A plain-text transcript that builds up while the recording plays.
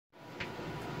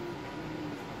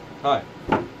Hi,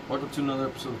 welcome to another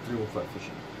episode of 315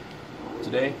 Fishing.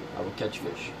 Today, I will catch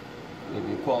fish.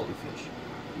 Maybe a quality fish.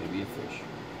 Maybe a fish.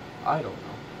 I don't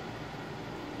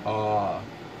know.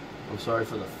 I'm sorry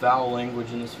for the foul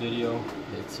language in this video.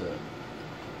 It's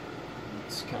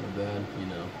kind of bad, you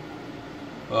know.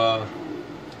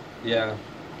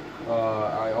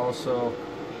 I also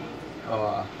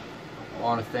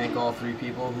want to thank all three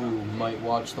people who might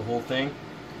watch the whole thing.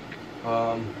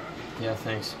 Yeah,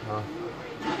 thanks.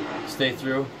 Stay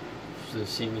through to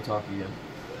see me talk again.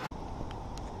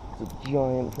 It's a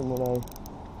giant from what I...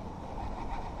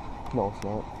 No, it's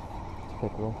not. It's a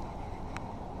pickerel.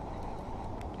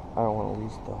 I don't want to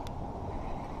lose the...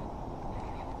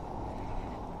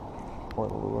 or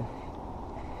the lure.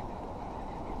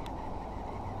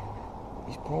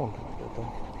 He's pulling pretty good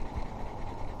though.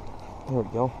 There we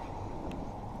go.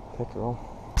 Pickerel.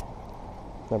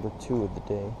 Number 2 of the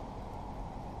day.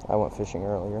 I went fishing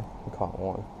earlier and caught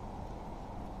one.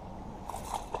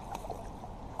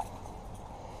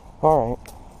 Alright.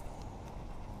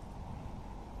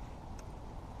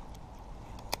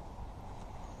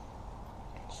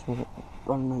 So,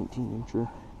 run 19-incher.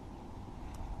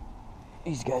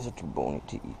 These guys are too bony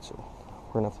to eat, so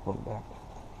we're gonna have to put them back.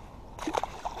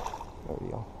 There we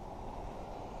go.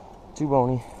 Too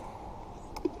bony.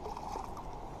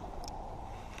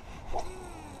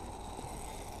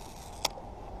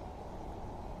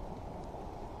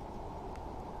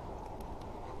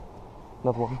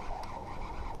 Another one.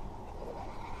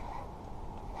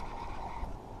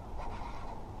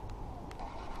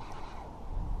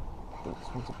 I think this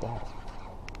one's a bass.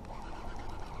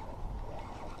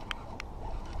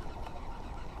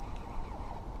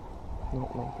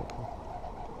 Nope, no pickerel.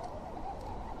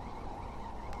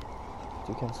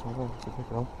 2 casts in a row, it's a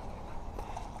pickerel.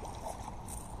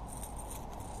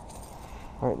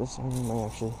 Alright, this one might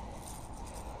actually...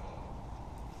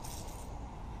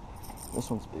 This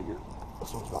one's bigger.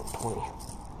 This one's about 20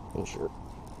 inch. There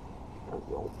we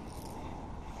go.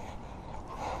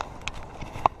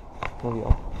 There we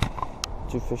go.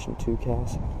 2 fish and 2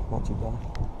 casts. Not too bad.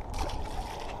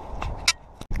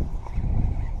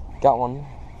 Got one.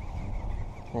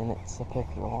 And it's a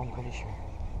pickerel, I'm pretty sure.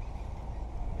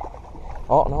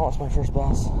 Oh, no, it's my first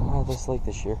bass out of this lake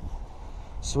this year.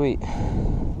 Sweet.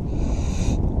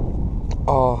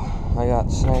 Oh, I got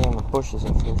snagged on the bushes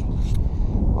at first.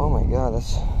 Oh my god,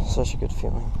 that's such a good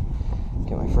feeling.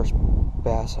 Get my first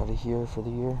bass out of here for the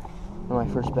year. Or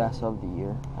my first bass of the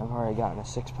year. I've already gotten a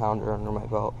 6-pounder under my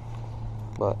belt.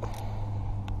 But,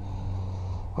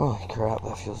 holy crap,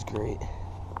 that feels great.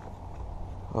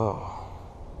 Oh,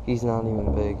 he's not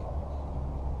even big.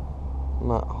 I'm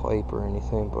not hype or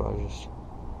anything, but I just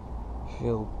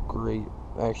feel great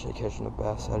actually catching a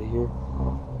bass out of here.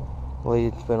 Lately,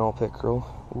 it's been all pickerel.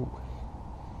 Ooh,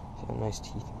 he's got nice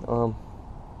teeth.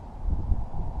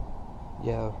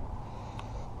 Yeah,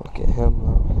 look at him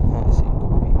though. That is a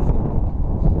great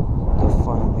feeling to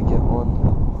finally get one.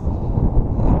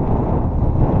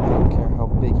 I don't care how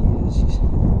big he is.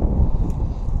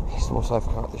 He's the most I've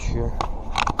caught this year.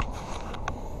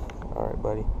 Alright,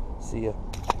 buddy. See ya.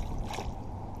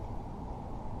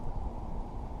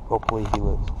 Hopefully he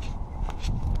lives.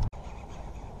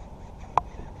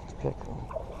 It's a pickerel.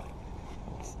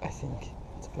 I think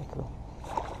it's a pickerel.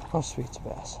 Oh, sweet, it's a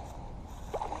bass.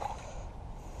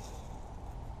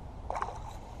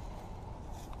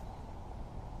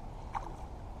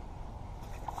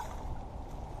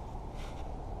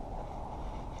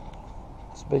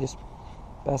 It's the biggest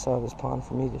bass out of this pond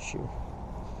for me this year.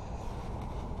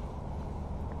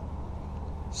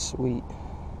 Sweet.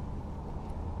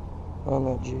 On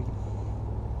that jig.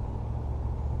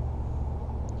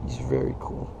 He's very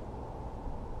cool.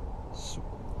 It's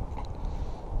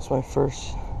my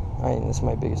first, this is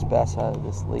my biggest bass out of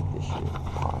this lake this year.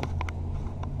 Pond.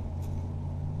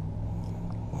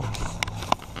 Nice.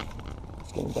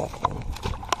 Let's get him back in.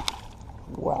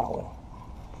 Wow.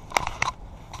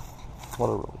 What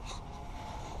a release.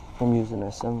 I'm using a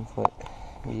 7-foot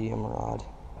medium rod.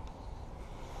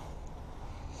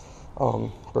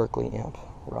 Berkeley amp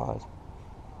rod.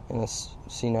 And this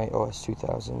C-Night OS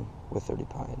 2000 with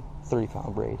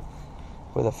 30-pound braid.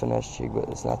 With a finesse jig, but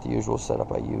it's not the usual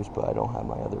setup I use, but I don't have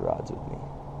my other rods with me.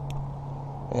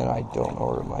 And I don't know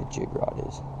where my jig rod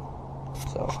is.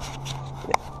 So,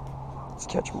 yeah. Let's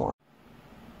catch more.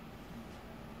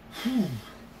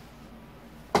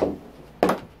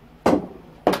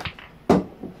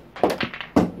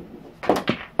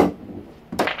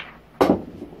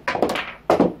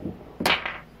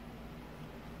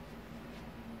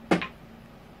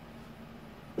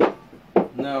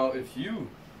 Now, if you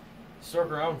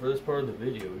stuck around for this part of the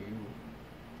video,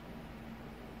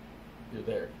 You're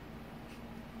there.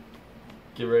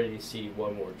 Get ready to see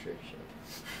one more trick shot.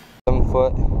 7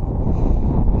 foot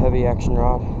heavy action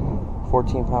rod,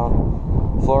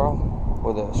 14-pound fluoro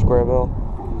with a square bill.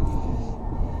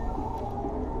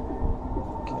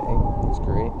 Okay, that's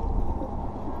great.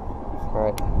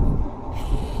 Alright.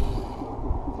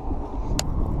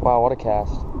 Wow, what a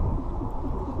cast.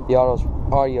 The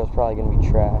audio is probably going to be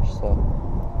trash, so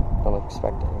don't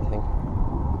expect anything.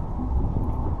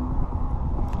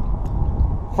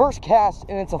 First cast,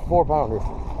 and it's a 4-pounder.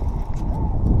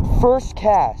 First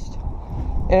cast,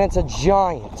 and it's a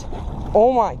giant.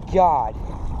 Oh my god.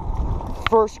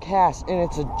 First cast, and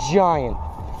it's a giant.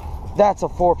 That's a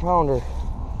 4-pounder.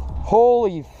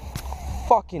 Holy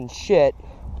fucking shit.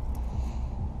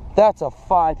 That's a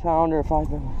 5-pounder.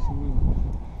 5-pounder.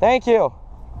 Thank you.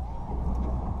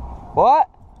 What?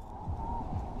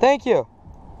 Thank you.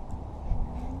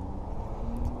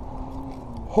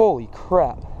 Holy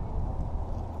crap.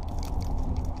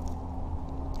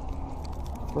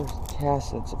 First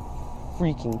cast, and it's a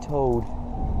freaking toad.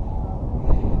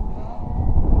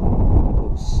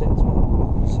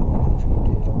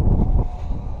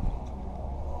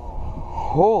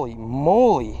 Holy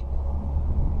moly.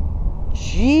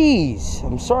 Jeez.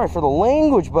 I'm sorry for the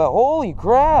language, but holy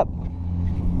crap.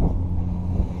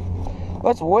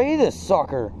 Let's weigh this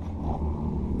sucker.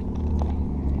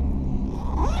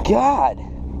 God.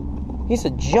 He's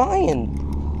a giant.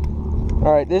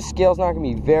 Alright, this scale's not going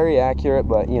to be very accurate,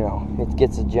 but, you know, it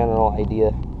gets a general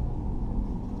idea.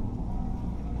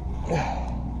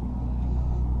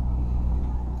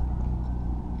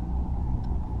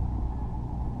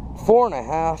 Four and a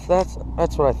half, that's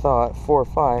what I thought. 4 or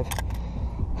 5.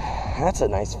 That's a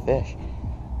nice fish.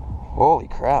 Holy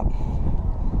crap.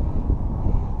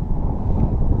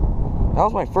 That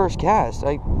was my first cast.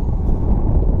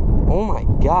 Oh my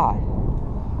god.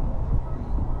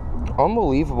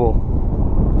 Unbelievable.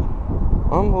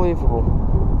 Unbelievable.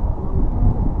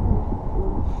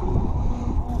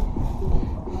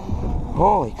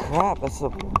 Holy crap, that's a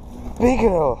big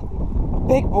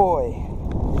boy.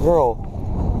 Girl.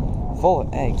 Full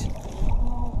of eggs.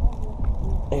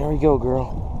 There we go,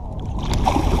 girl.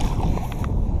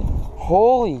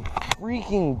 Holy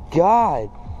freaking god.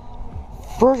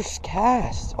 First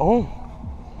cast. Oh.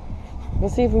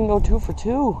 Let's see if we can go 2 for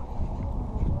 2.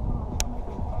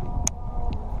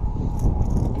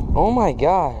 Oh my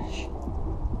gosh.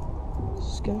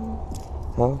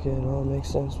 How can it all make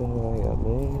sense when I got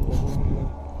me?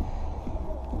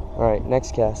 Alright,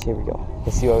 next cast. Here we go.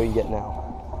 Let's see what we get now.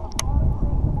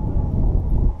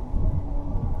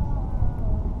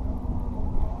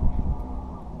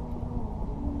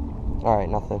 Alright,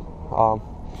 nothing.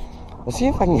 Let's see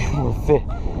if I can get more fish.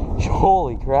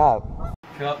 Holy crap.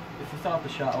 Cup, if you thought the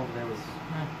shot over there was,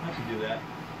 I could do that.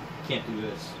 Can't do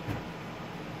this.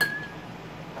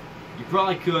 You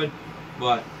probably could,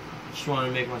 but I just wanted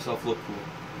to make myself look cool.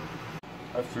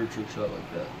 After a trick shot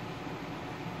like that,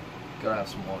 gotta have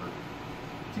some water.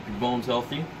 Keep your bones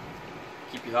healthy,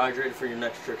 keep you hydrated for your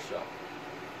next trick shot.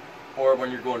 Or when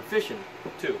you're going fishing,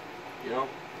 too, you know?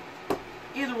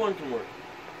 Either one can work.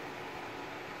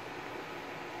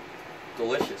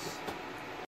 Delicious.